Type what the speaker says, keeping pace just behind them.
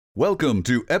Welcome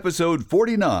to episode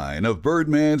 49 of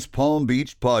Birdman's Palm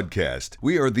Beach Podcast.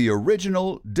 We are the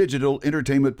original digital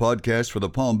entertainment podcast for the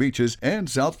Palm Beaches and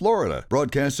South Florida,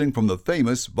 broadcasting from the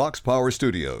famous Vox Power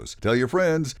Studios. Tell your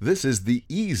friends, this is the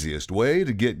easiest way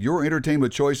to get your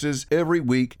entertainment choices every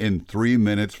week in 3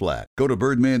 minutes flat. Go to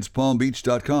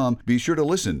birdmanspalmbeach.com. Be sure to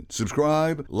listen,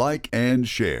 subscribe, like, and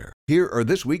share. Here are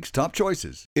this week's top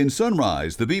choices. In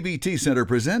Sunrise, the BBT Center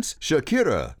presents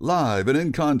Shakira live and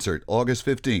in concert August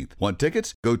 15th. Want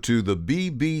tickets? Go to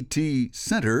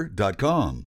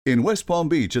thebbtcenter.com. In West Palm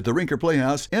Beach at the Rinker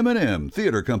Playhouse, M&M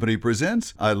Theater Company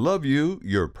presents I Love You,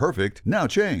 You're Perfect, Now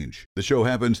Change. The show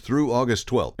happens through August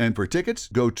 12th, and for tickets,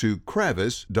 go to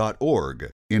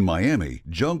kravis.org. In Miami,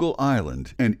 Jungle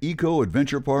Island, an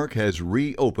eco-adventure park, has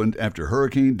reopened after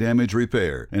hurricane damage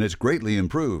repair, and it's greatly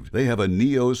improved. They have a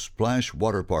Neo Splash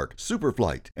Water Park,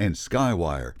 Superflight, and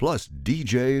Skywire, plus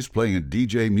DJs playing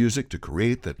DJ music to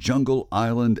create the Jungle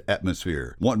Island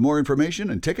atmosphere. Want more information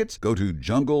and tickets? Go to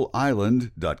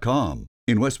jungleisland.com.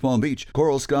 In West Palm Beach,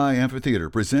 Coral Sky Amphitheater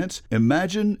presents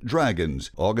Imagine Dragons,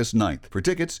 August 9th. For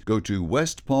tickets, go to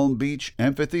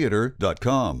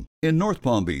westpalmbeachamphitheater.com. In North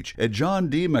Palm Beach, at John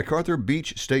D. MacArthur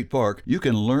Beach State Park, you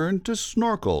can learn to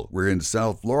snorkel. We're in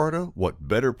South Florida. What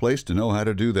better place to know how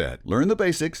to do that? Learn the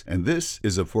basics, and this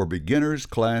is a for beginners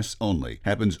class only.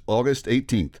 Happens August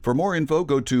 18th. For more info,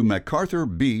 go to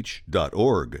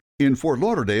macarthurbeach.org. In Fort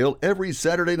Lauderdale, every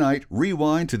Saturday night,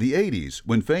 rewind to the 80s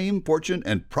when fame, fortune,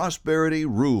 and prosperity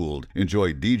ruled.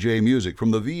 Enjoy DJ music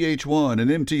from the VH1 and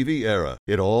MTV era.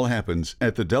 It all happens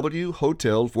at the W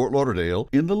Hotel Fort Lauderdale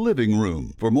in the living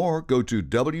room. For more, go to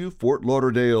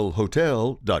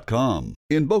wfortlauderdalehotel.com.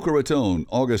 In Boca Raton,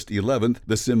 August 11th,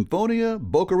 the Symphonia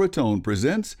Boca Raton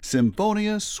presents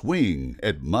Symphonia Swing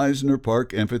at Meisner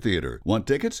Park Amphitheater. Want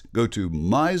tickets? Go to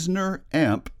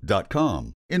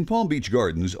meisneramp.com. In Palm Beach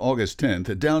Gardens, August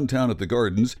 10th, downtown at the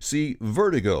Gardens, see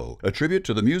Vertigo, a tribute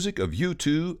to the music of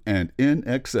U2 and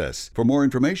INXS. For more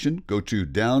information, go to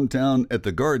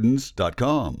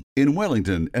downtownatthegardens.com. In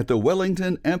Wellington, at the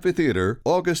Wellington Amphitheater,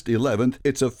 August 11th,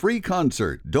 it's a free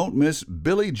concert. Don't miss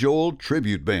Billy Joel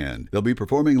Tribute Band. They'll be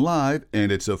performing live,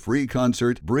 and it's a free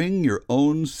concert. Bring your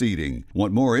own seating.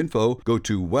 Want more info? Go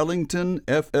to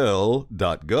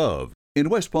wellingtonfl.gov. In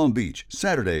West Palm Beach,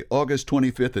 Saturday, August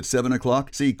 25th at 7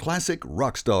 o'clock, see classic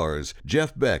rock stars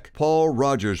Jeff Beck, Paul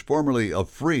Rogers, formerly of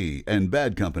Free and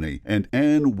Bad Company, and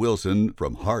Ann Wilson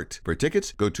from Heart. For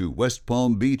tickets, go to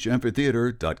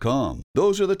westpalmbeachamphitheater.com.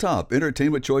 Those are the top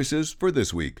entertainment choices for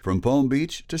this week, from Palm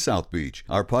Beach to South Beach.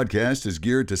 Our podcast is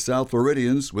geared to South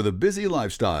Floridians with a busy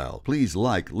lifestyle. Please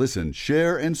like, listen,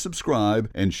 share, and subscribe,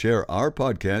 and share our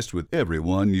podcast with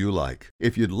everyone you like.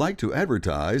 If you'd like to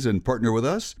advertise and partner with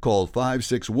us, call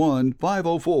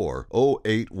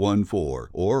 561-504-0814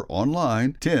 or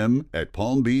online,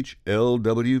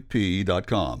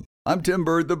 tim@palmbeachlwp.com. I'm Tim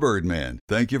Bird, the Birdman.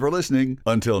 Thank you for listening.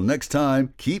 Until next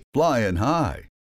time, keep flying high.